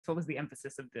So what was the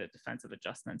emphasis of the defensive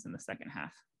adjustments in the second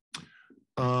half?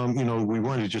 We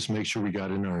wanted to just make sure we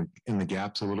got in the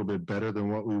gaps a little bit better than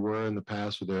what we were in the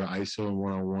past with their ISO and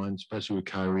one-on-one, especially with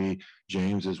Kyrie.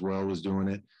 James as well was doing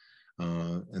it.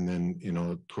 And then,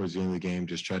 towards the end of the game,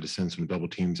 just tried to send some double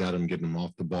teams at him, getting them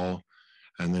off the ball.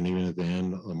 And then even at the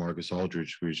end, LaMarcus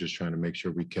Aldridge, we were just trying to make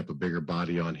sure we kept a bigger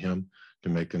body on him to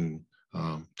make him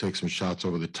take some shots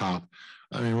over the top.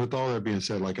 I mean, with all that being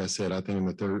said, like I said, I think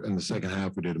in the second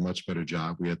half, we did a much better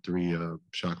job. We had 3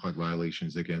 shot clock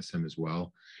violations against him as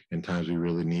well. In times we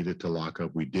really needed to lock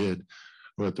up, we did.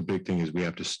 But the big thing is we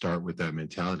have to start with that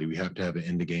mentality. We have to have an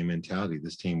end of game mentality.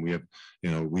 This team,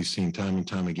 we've seen time and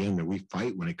time again that we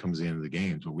fight when it comes to the end of the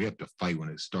games, but we have to fight when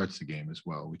it starts the game as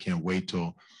well. We can't wait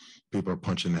till people are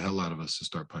punching the hell out of us to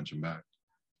start punching back.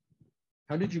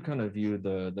 How did you kind of view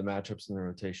the matchups in the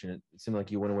rotation? It seemed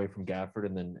like you went away from Gafford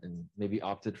and maybe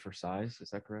opted for size. Is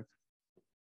that correct?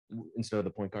 Instead of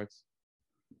the point guards?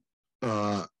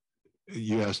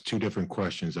 You asked 2 different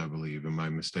questions, I believe. Am I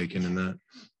mistaken in that?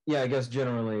 Yeah, I guess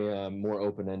generally more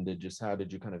open-ended. Just how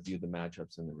did you kind of view the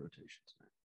matchups in the rotations?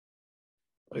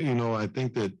 I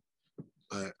think that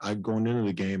I going into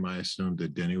the game, I assumed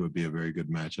that Denny would be a very good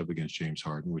matchup against James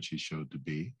Harden, which he showed to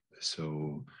be.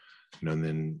 So, and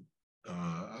then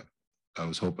I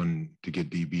was hoping to get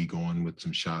DB going with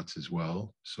some shots as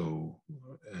well. So,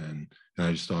 and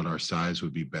I just thought our size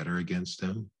would be better against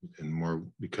them, and more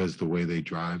because the way they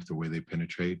drive, the way they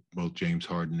penetrate, both James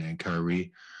Harden and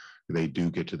Kyrie, they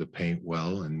do get to the paint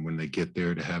well. And when they get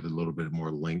there, to have a little bit more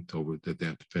length over that they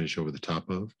have to finish over the top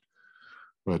of.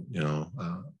 But,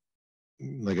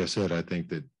 like I said, I think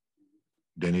that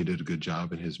Denny did a good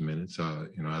job in his minutes.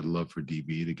 I'd love for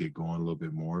DB to get going a little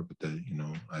bit more, but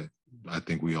I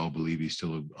think we all believe he's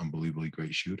still an unbelievably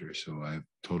great shooter. So I have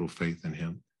total faith in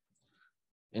him.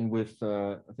 And with,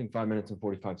 I think, 5 minutes and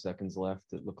 45 seconds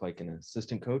left, it looked like an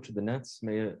assistant coach of the Nets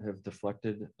may have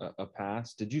deflected a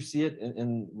pass. Did you see it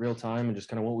in real time? And just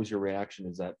kind of what was your reaction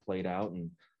as that played out?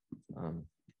 And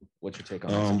what's your take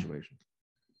on the situation?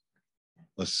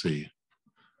 Let's see.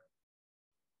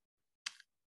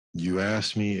 You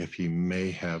asked me if he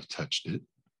may have touched it.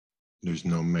 There's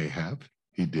no may have.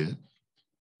 He did.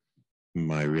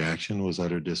 My reaction was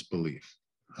utter disbelief.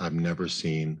 I've never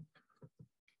seen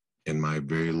in my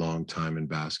very long time in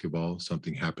basketball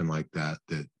something happen like that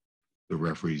the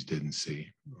referees didn't see.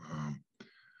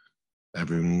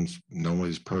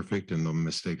 Nobody's perfect and the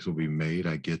mistakes will be made.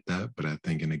 I get that. But I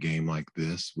think in a game like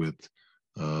this with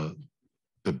the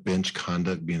bench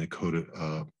conduct being a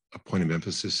point of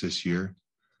emphasis this year,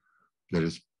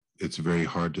 that it's very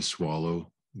hard to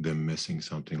swallow them missing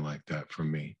something like that for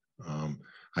me.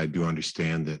 I do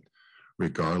understand that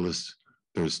regardless,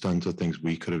 there's tons of things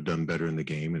we could have done better in the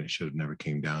game, and it should have never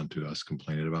came down to us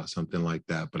complaining about something like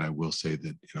that. But I will say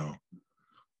that,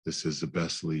 this is the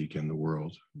best league in the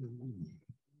world. You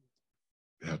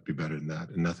have to be better than that.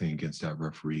 And nothing against that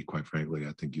referee, quite frankly.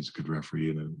 I think he's a good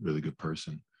referee and a really good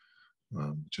person.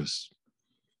 I was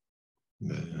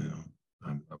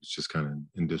just kind of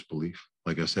in disbelief.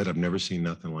 Like I said, I've never seen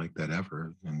nothing like that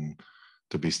ever. And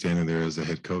to be standing there as a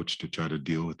head coach to try to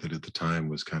deal with it at the time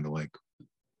was kind of like,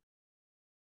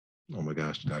 oh my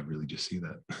gosh, did I really just see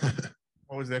that?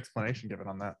 What was the explanation given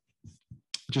on that?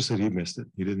 Just said he missed it.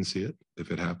 He didn't see it.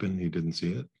 If it happened, he didn't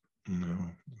see it.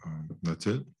 That's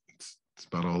it. It's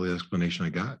about all the explanation I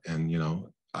got. And,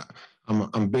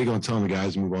 I'm big on telling the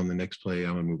guys to move on to the next play.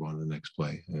 I'm going to move on to the next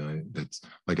play. That's,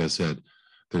 like I said,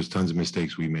 there's tons of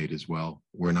mistakes we made as well.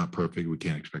 We're not perfect. We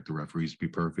can't expect the referees to be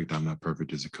perfect. I'm not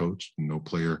perfect as a coach. No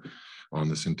player on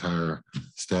this entire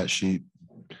stat sheet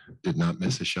did not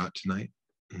miss a shot tonight.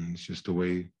 And it's just the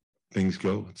way things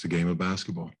go. It's a game of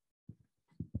basketball.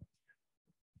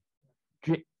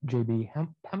 JB,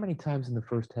 how many times in the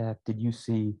first half did you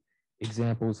see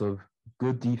examples of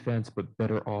good defense but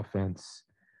better offense?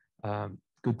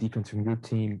 Good defense from your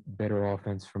team, better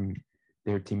offense from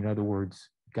their team. In other words,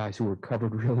 guys who were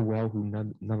covered really well, who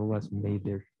nonetheless made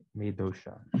those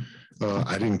shots.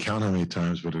 I didn't count how many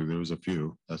times, but there was a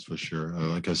few. That's for sure.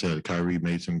 Like I said, Kyrie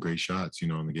made some great shots. In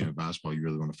the game of basketball, you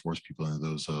really want to force people into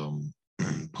those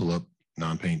pull-up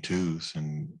non-paint twos,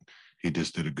 and he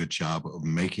just did a good job of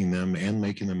making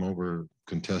them over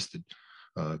contested,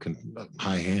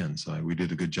 high hands. We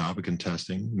did a good job of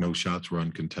contesting. No shots were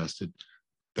uncontested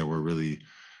that were really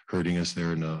hurting us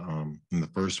there in the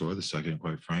first or the second,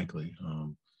 quite frankly.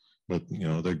 But,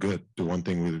 they're good. The one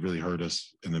thing that really hurt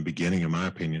us in the beginning, in my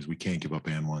opinion, is we can't give up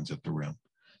and ones at the rim.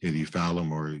 Either you foul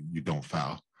them or you don't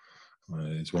foul.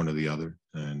 It's one or the other.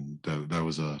 And that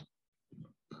was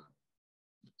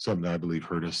something that I believe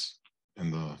hurt us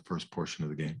in the first portion of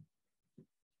the game.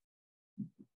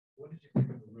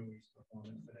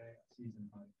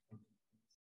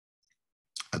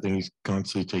 I think he's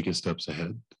constantly taking steps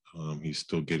ahead. He's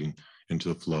still getting into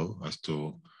the flow. I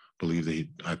still believe that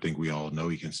I think we all know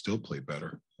he can still play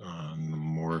better. The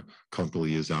more comfortable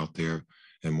he is out there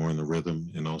and more in the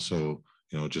rhythm, and also,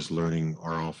 just learning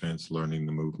our offense, learning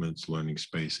the movements, learning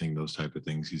spacing, those type of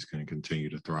things, he's going to continue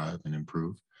to thrive and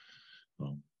improve.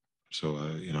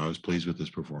 I was pleased with his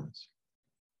performance.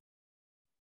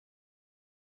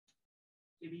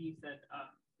 Maybe you said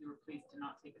you were pleased to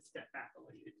not take a step back,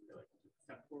 although you didn't feel like you took a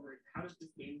step forward. How does this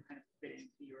game kind of fit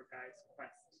into your guys'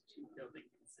 quest to building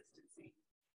consistency?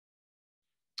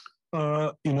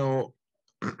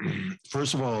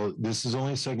 First of all, this is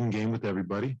only a second game with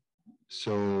everybody.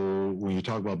 So when you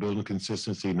talk about building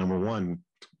consistency, number one,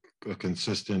 a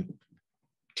consistent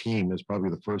team is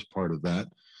probably the first part of that.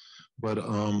 But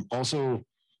also,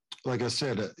 like I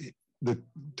said, the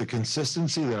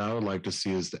consistency that I would like to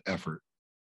see is the effort.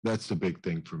 That's the big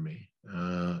thing for me.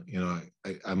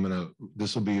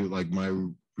 This will be like my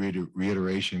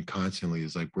reiteration constantly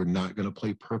is like, we're not going to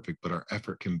play perfect, but our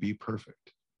effort can be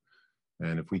perfect.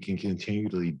 And if we can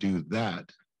continually do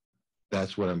that,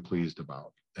 that's what I'm pleased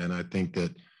about. And I think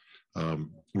that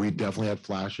we definitely had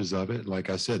flashes of it. Like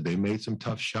I said, they made some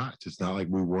tough shots. It's not like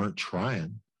we weren't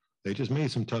trying. They just made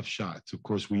some tough shots. Of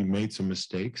course, we made some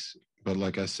mistakes. But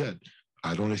like I said,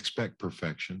 I don't expect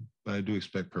perfection, but I do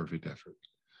expect perfect effort.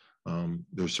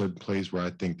 There's certain plays where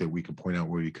I think that we could point out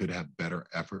where we could have better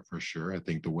effort for sure. I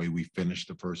think the way we finished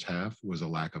the first half was a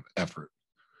lack of effort.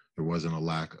 There wasn't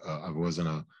it wasn't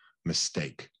a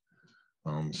mistake.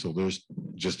 So there's,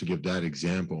 just to give that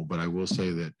example, but I will say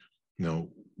that,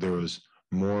 there was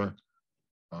more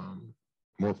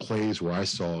plays where I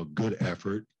saw good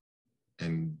effort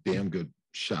and damn good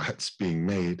shots being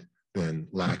made than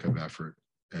lack of effort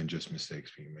and just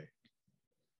mistakes being made.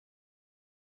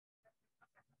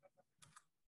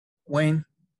 Wayne.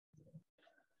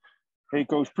 Hey,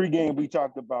 Coach, pregame, we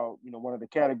talked about, one of the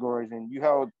categories, and you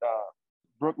held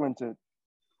Brooklyn to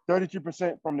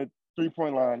 32% from the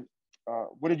three-point line.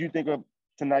 What did you think of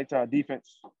tonight's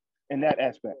defense in that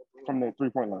aspect from the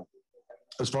three-point line?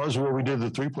 As far as what we did the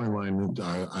three-point line,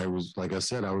 I was, like I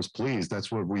said, I was pleased.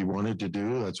 That's what we wanted to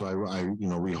do. That's why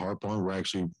we harp on. We're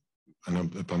actually,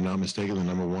 if I'm not mistaken, the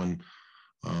number one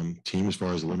team as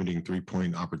far as limiting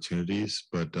three-point opportunities.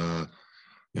 But the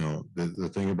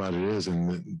thing about it is,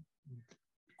 and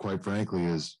quite frankly,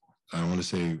 is I want to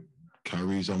say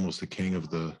Kyrie's almost the king of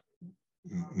the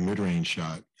mid-range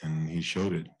shot, and he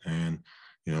showed it. And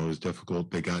it was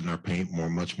difficult. They got in our paint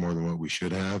much more than what we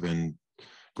should have. And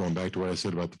going back to what I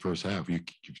said about the first half,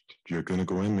 you're going to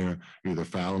go in there, you either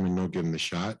foul them and don't give them the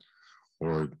shot,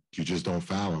 or you just don't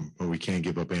foul them. But we can't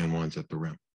give up and ones at the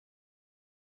rim.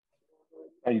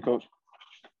 Thank you, Coach.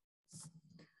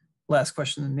 Last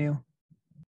question to Neil.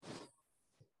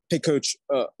 Hey, Coach,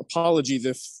 apologies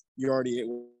if you already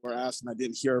were asked and I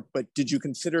didn't hear, but did you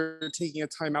consider taking a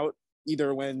timeout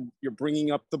either when you're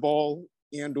bringing up the ball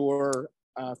and or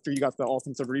after you got the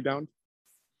offensive rebound?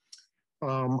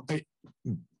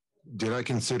 Did I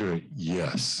consider it?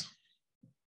 Yes.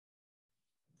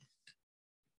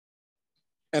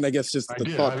 And I guess just the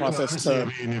thought process.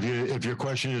 If your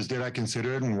question is, did I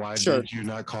consider it and why did you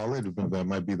not call it? That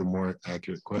might be the more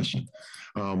accurate question.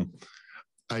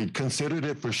 I considered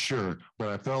it for sure, but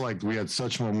I felt like we had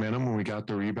such momentum when we got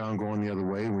the rebound going the other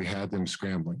way and we had them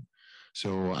scrambling.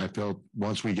 So I felt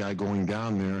once we got going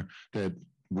down there that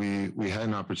we had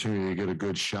an opportunity to get a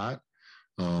good shot.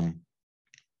 And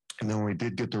then when we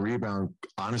did get the rebound,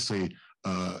 honestly,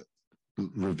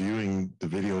 reviewing the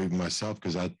video even myself,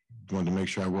 because I wanted to make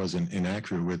sure I wasn't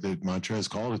inaccurate with it, Montrez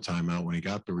called a timeout when he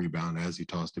got the rebound as he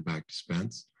tossed it back to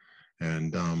Spence.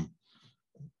 And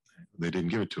they didn't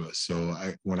give it to us. So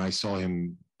when I saw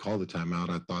him call the timeout,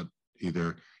 I thought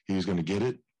either he was going to get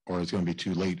it or it's going to be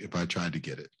too late if I tried to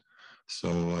get it.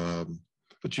 So,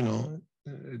 but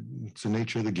it's the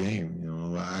nature of the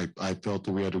game. I felt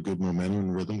that we had a good momentum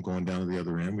and rhythm going down to the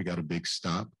other end. We got a big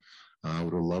stop. I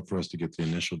would have loved for us to get the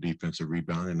initial defensive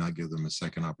rebound and not give them a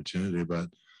second opportunity. But,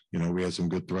 we had some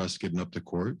good thrusts getting up the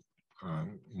court.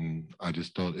 And I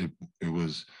just thought it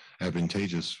was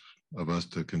advantageous of us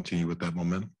to continue with that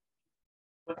momentum.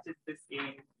 What did this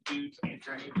game do to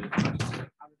answer any of those questions?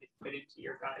 How did it fit into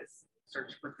your guys'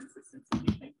 search for consistency, do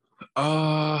you think?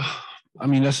 I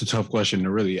mean, that's a tough question to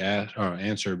really ask or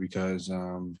answer because,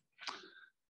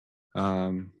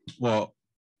 well,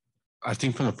 I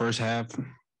think from the first half,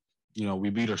 we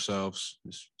beat ourselves.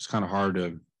 It's kind of hard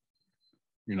to,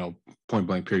 point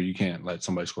blank period. You can't let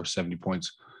somebody score 70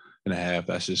 points in a half.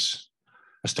 That's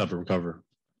tough to recover.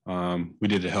 We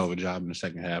did a hell of a job in the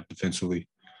second half defensively.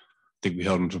 think we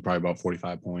held them to probably about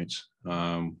 45 points,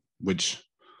 which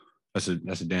that's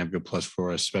a damn good plus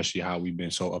for us, especially how we've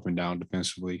been so up and down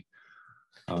defensively.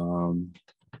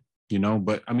 You know,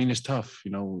 but I mean, it's tough,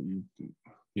 you know,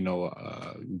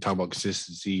 you talk about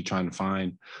consistency, trying to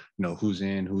find, you know, who's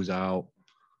in, who's out.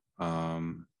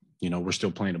 You know, we're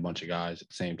still playing a bunch of guys at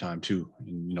the same time too.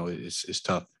 And, you know, it's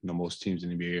tough. You know, most teams in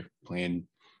the NBA are playing,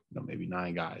 you know, maybe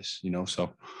 9 guys, you know,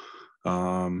 so,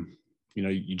 you know,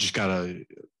 you just gotta,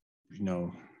 you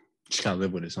know, just gotta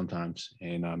live with it sometimes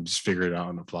and just figure it out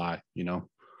on the fly, you know.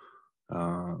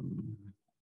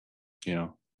 You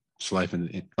know, it's life in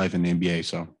the NBA.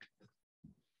 So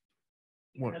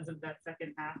because of that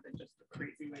second half and just the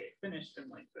crazy way it finished and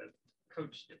like the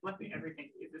coach deflecting everything,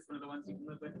 is this one of the ones you can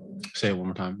live with? Say it one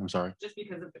more time. I'm sorry. Just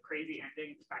because of the crazy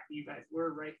ending, the fact that you guys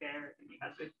were right there and you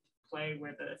had the play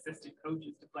where the assistant coach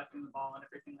is deflecting the ball and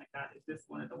everything like that, is this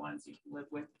one of the ones you can live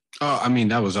with? I mean,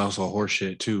 that was also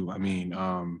horseshit too. I mean,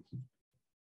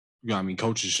 yeah, I mean,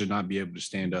 coaches should not be able to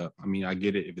stand up. I mean, I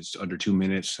get it if it's under 2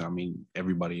 minutes. I mean,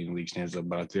 everybody in the league stands up,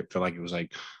 but I feel like it was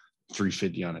like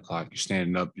 3:50 on the clock. You're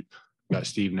standing up. You got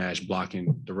Steve Nash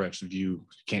blocking the ref's view. You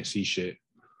can't see shit.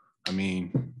 I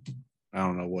mean, I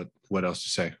don't know what else to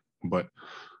say, but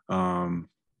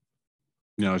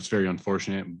you know, it's very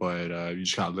unfortunate, but you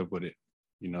just gotta live with it.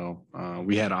 You know,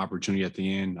 we had an opportunity at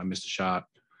the end. I missed a shot.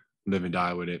 Live and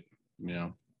die with it. You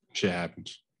know, shit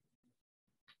happens.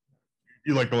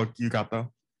 You like the look you got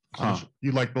though? Huh.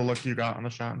 You like the look you got on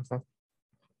the shot and stuff?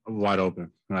 Wide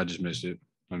open, and I just missed it.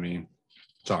 I mean,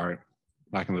 it's all right.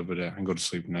 I can live with that and go to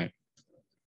sleep tonight.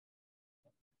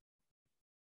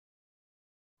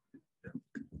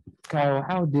 Kyle,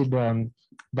 how did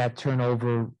that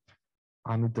turnover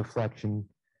on the deflection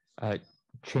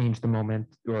change the moment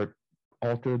or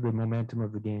alter the momentum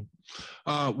of the game?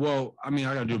 Well, I mean,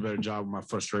 I got to do a better job with my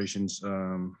frustrations.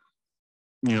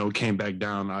 You know, came back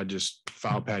down. I just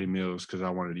fouled Patty Mills because I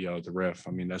wanted to yell at the ref.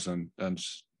 I mean, that's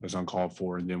uncalled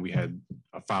for. And then we had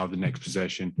a foul the next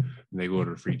possession, and they go to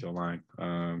the free throw line.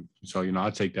 So you know, I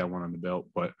take that one on the belt.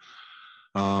 But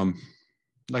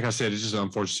like I said, it's just an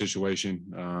unfortunate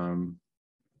situation.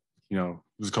 You know,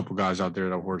 there's a couple guys out there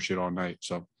that horse shit all night,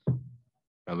 so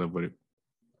I live with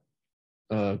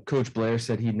it. Coach Blair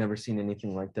said he'd never seen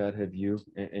anything like that. Have you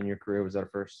in your career? Was that a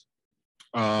first?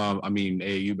 I mean,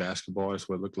 AAU basketball is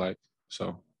what it looked like.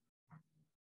 So,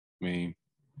 I mean,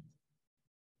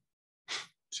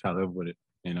 just gotta live with it,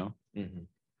 you know? Mm-hmm.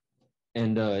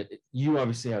 And you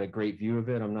obviously had a great view of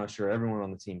it. I'm not sure everyone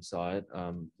on the team saw it.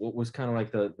 What was kind of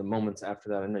like the moments after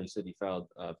that? I know you said you fouled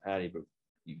Patty, but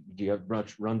do you have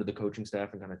run to the coaching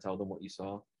staff and kind of tell them what you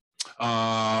saw?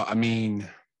 I mean,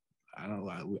 I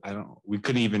don't. We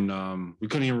couldn't even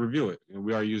review it.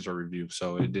 We already used our review,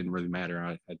 so it didn't really matter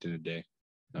at the end of the day.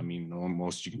 I mean, the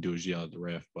most you can do is yell at the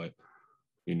ref, but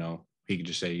you know, he could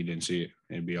just say he didn't see it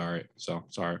and it'd be all right. So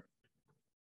sorry.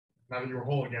 Now that you were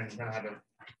whole again, you kind of had to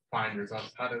find yourself.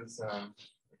 How does a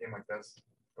game like this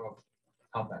go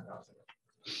help that process?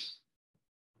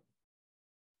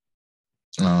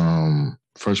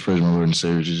 First praise my Lord and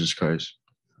Savior Jesus Christ.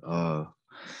 I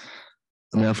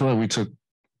mean, I feel like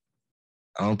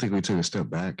I don't think we took a step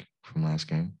back from last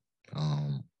game.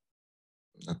 I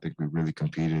think we really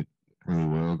competed really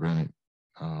well. Granted,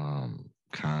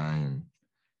 Kai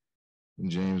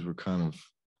and James were kind of,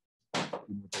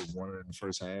 even if they won it in the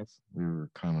first half, we were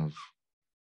kind of,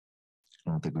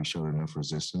 I don't think we showed enough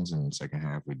resistance. In the second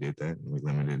half, we did that, and we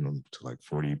limited them to like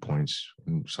 40 points,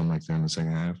 something like that in the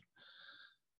second half.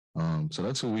 So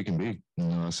that's what we can be. You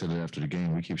know, I said it after the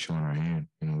game. We keep showing our hand.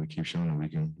 You know, we keep showing that we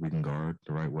can guard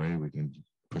the right way. We can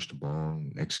push the ball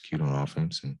and execute on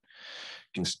offense and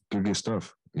get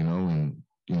stuff. You know, and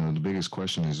you know the biggest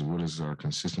question is what is our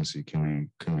consistency? Can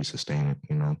we sustain it?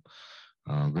 You know,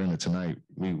 granted tonight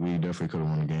we definitely could have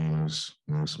won the game.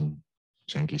 There was some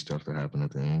janky stuff that happened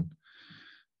at the end,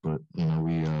 but you know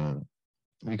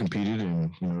we competed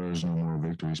and you know there's no more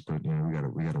victories. But you know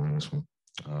we gotta win this one.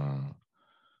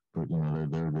 But you know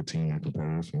they're a good team. They're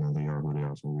competitive. You know they are who they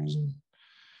are for a reason.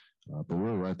 But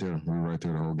we're right there. We were right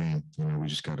there the whole game. You know we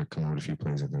just got to come out a few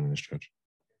plays at the end of the stretch.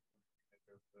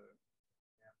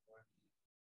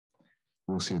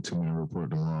 We'll see a 2-minute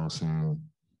report tomorrow saying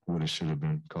what it should have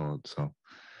been called. So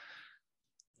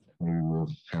maybe we'll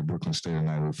have Brooklyn stay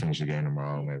tonight. We'll finish the game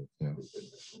tomorrow. Maybe. You know.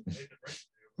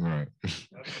 Right.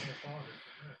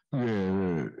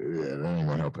 Yeah, that ain't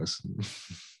gonna help us.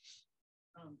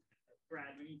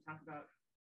 Brad, when you talk about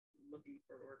looking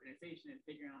for organization and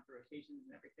figuring out the rotations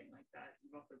and everything like that,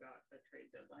 you've also got a trade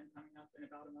deadline coming up in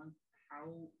about a month.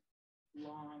 How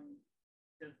long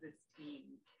does this team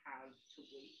have to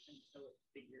wait until it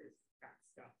figures that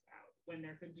stuff out when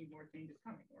there could be more changes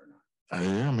coming or not?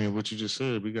 Yeah, I mean, what you just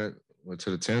said, we got to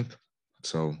the 10th,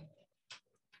 so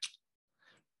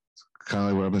kind of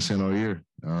like what I've been saying all year.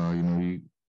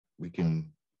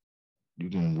 You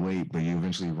can wait, but you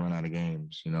eventually run out of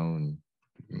games, and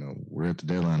we're at the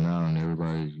deadline now, and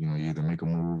everybody, you either make a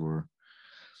move or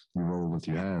you roll with what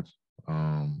you have.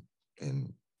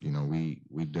 And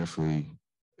we definitely,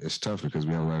 it's tough because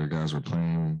we have a lot of guys we're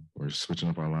playing, we're switching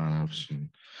up our lineups, and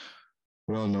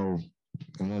we all know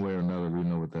in one way or another, we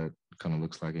know what that kind of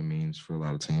looks like it means for a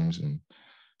lot of teams. And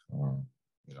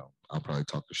I'll probably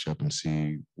talk to Shep and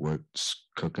see what's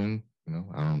cooking.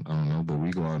 I don't know, but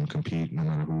we go out and compete no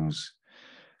matter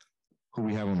who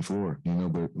we have on the floor.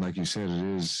 But like you said, it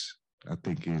is. I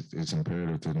think it's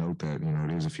imperative to note that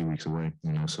it is a few weeks away.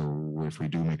 So if we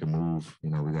do make a move, we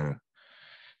gotta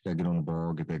get on the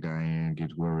ball, get that guy in,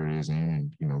 get whoever it is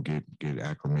in, and get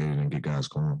acclimated and get guys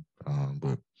going.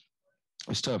 But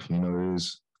it's tough. It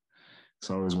is. It's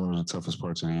always one of the toughest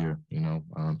parts of the year.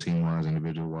 Team wise,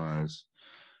 individual wise.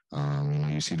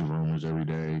 You see the rumors every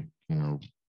day.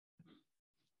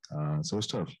 So it's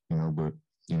tough. But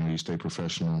you stay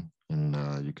professional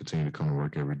and you continue to come to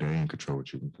work every day and control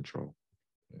what you can control.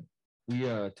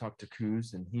 Yeah. We talked to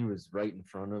Kuz and he was right in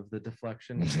front of the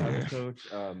deflection by the coach.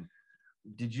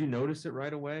 Did you notice it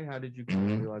right away? How did you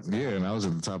realize that? Yeah, and I was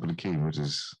at the top of the key, which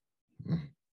is,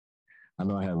 I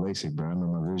know I had LASIK, but I know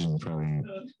my vision probably,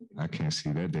 I can't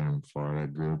see that damn far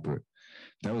that good, but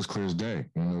that was clear as day.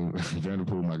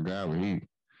 Vanderpool, my guy,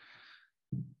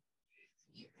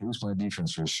 he was playing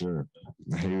defense for sure.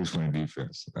 He was playing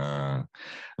defense. I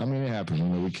mean, it happens.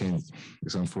 We can't.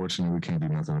 It's unfortunate. We can't do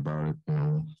nothing about it.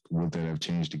 Would that have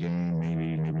changed the game?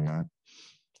 Maybe, maybe not.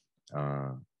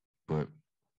 But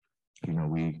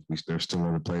there's still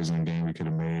other plays in the game we could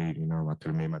have made. I could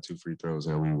have made my 2 free throws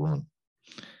that we won.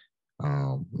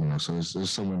 So there's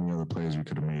so many other plays we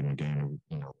could have made in the game.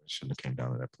 It shouldn't have came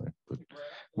down to that play, but it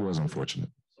was unfortunate.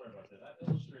 Sorry about that. I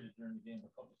illustrated during the game a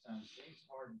couple of times. James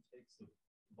Harden takes the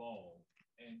ball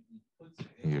and he puts it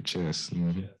in your chest.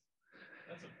 Mm-hmm.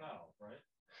 That's a foul, right?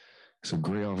 It's a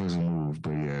great offensive move,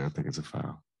 but yeah, I think it's a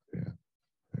foul. Yeah.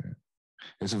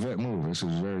 It's a vet move. This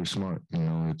is very smart.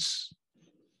 It's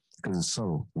because it's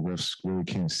subtle. The refs really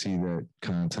can't see that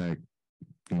contact,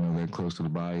 that close to the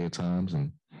body at times,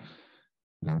 and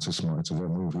it's a vet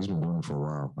move. He's been doing it for a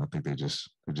while. I think they're just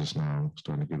now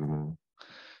starting to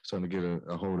get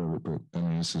a hold of it. But I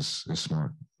mean, it's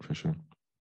smart for sure.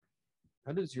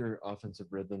 How does your offensive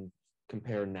rhythm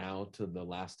compare now to the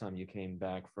last time you came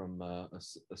back from a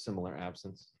similar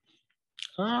absence?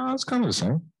 It's kind of the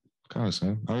same. I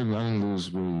didn't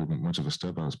lose really much of a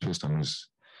step. I was pissed. I missed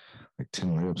like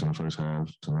 10 layups in the first half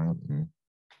tonight. My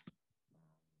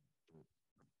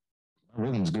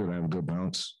rhythm's good. I have a good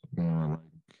bounce. I like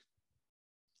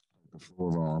the flow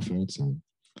of our offense. And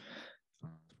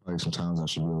like sometimes I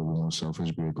should be a little more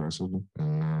selfish, be aggressive.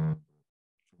 And for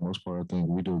the most part, I think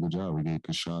we do a good job. We get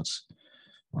good shots.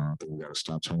 I think we got to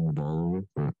stop turning the ball over.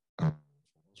 But for the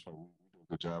most part, we do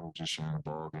a good job of just sharing the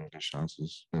ball, getting good shots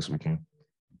as best we can.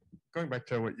 Going back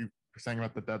to what you were saying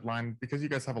about the deadline, because you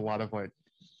guys have a lot of like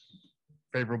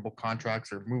favorable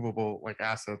contracts or movable like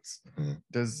assets,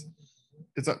 does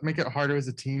that make it harder as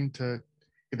a team to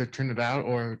either turn it out,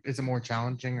 or is it more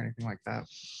challenging or anything like that?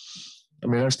 I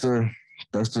mean, that's where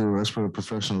the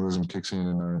professionalism kicks in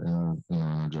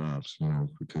our jobs,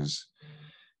 because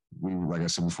we, like I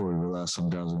said before, we realized some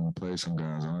guys are going to play, some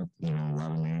guys aren't. A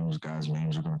lot of guys'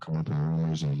 names are going to come up in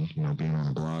rumors, and being on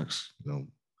the blocks.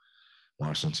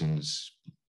 Washington's,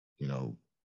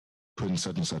 putting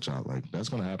such and such out. Like that's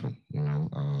going to happen.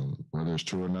 Whether it's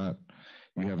true or not,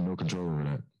 you have no control over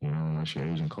that. Unless your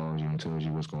agent calls you and tells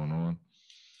you what's going on.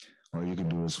 All you can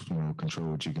do is,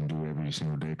 control what you can do every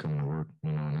single day coming to work.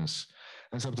 And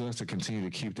that's up to us to continue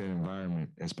to keep that environment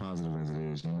as positive as it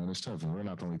is. It's tough, and we're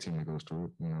not the only team that goes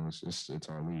through it. It's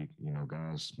our league.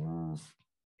 Guys move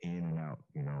in and out,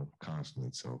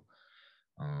 constantly. So,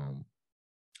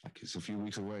 it's a few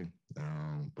weeks away,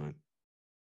 but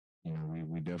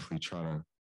we definitely try to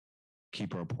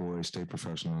keep our poise, stay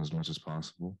professional as much as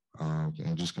possible,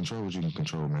 and just control what you can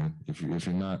control, man. If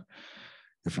you're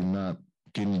not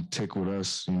getting tick with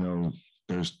us,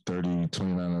 there's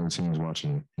 29 other teams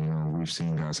watching you. We've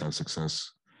seen guys have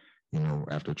success,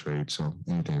 after trade, so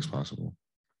anything is possible.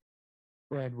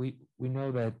 Brad, we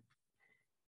know that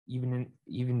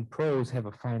even pros have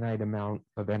a finite amount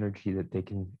of energy that they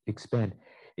can expend.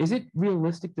 Is it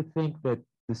realistic to think that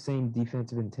the same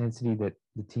defensive intensity that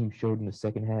the team showed in the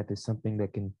second half is something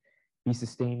that can be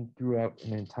sustained throughout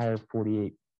an entire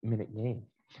 48-minute game?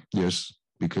 Yes,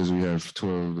 because we have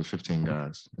 12 to 15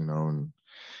 guys, and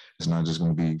it's not just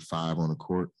going to be 5 on the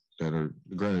court that are,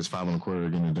 granted, it's 5 on the court that are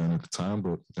getting it done at the time,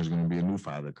 but there's going to be a new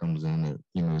 5 that comes in that,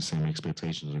 the same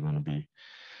expectations are going to be,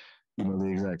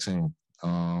 the exact same.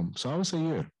 So I would say,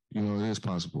 yeah, it is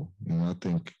possible. I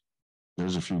think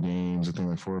there's a few games, I think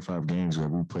like 4 or 5 games where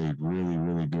we played really,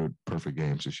 really good, perfect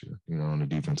games this year, on the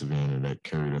defensive end, and that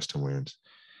carried us to wins.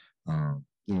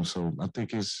 So I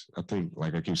think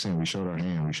like I keep saying, we showed our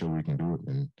hand, we showed we can do it.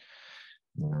 And,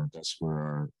 that's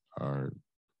where our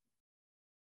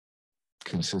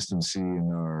consistency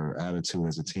and our attitude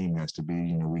as a team has to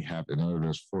be. We have, in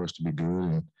order for us to be good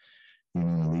and,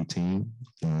 an elite team,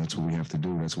 that's what we have to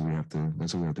do. That's what we have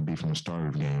to be from the start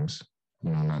of games,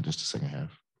 not just the second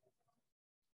half.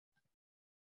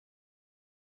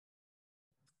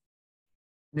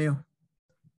 Neil.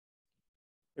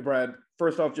 Hey, Brad.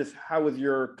 First off, just how was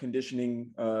your conditioning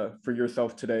for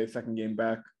yourself today, second game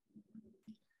back?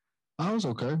 I was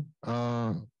okay.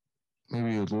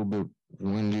 Maybe a little bit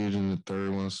winded in the third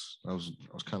one. I was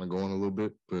kind of going a little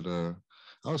bit, but I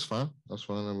was fine. I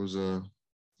was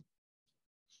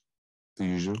the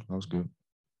usual. I was good.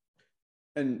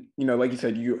 And, like you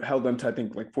said, you held them to, I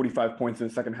think, like 45 points in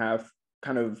the second half.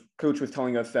 Kind of, coach was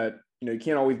telling us that, you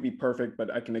can't always be perfect,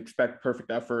 but I can expect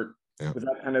perfect effort. Yeah. Was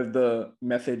that kind of the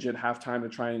message at halftime to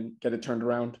try and get it turned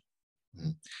around? Mm-hmm.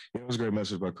 Yeah, it was a great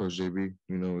message by Coach JB.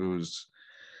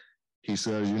 He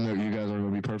says, you guys aren't going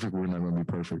to be perfect. We're not going to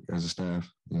be perfect as a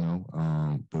staff,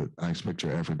 but I expect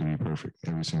your effort to be perfect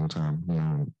every single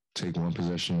time. Take one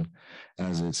possession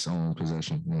as its own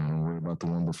possession. Don't worry about the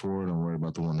one before. Don't worry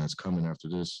about the one that's coming after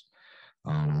this.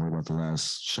 Don't worry about the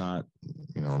last shot.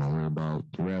 Don't worry about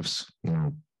the refs.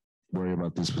 Worry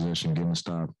about this possession, getting a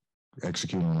stop,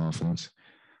 executing on offense.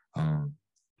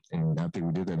 And I think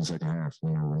we did that in the second half.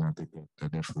 And I think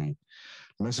that definitely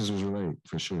the message was relayed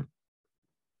for sure.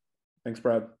 Thanks,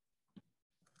 Brad.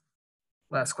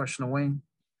 Last question to Wayne.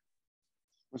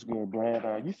 What's good,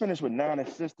 Brad? You finished with 9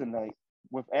 assists tonight.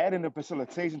 With adding the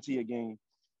facilitation to your game,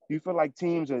 do you feel like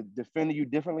teams are defending you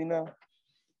differently now?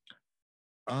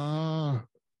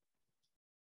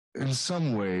 In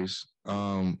some ways,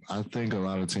 I think a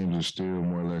lot of teams are still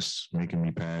more or less making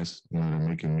me pass. They're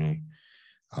making me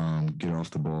get off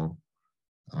the ball.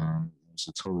 It's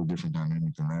a totally different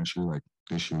dynamic than last year. Like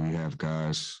this year, we have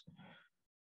guys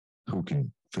who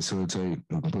can facilitate,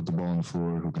 who can put the ball on the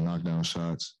floor, who can knock down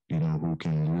shots, who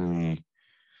can really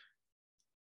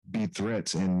be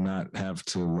threats and not have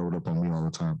to load up on me all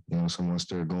the time. So once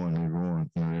they're going,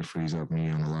 that frees up me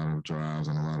on a lot of drives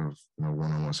and a lot of,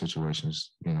 one-on-one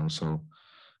situations, so,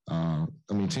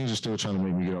 teams are still trying to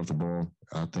make me get off the ball.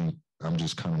 I think I'm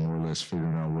just kind of more or less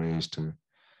figuring out ways to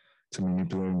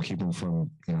manipulate them, keep them from,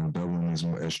 doubling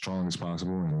as strong as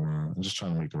possible. And I'm just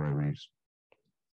trying to make the right reads.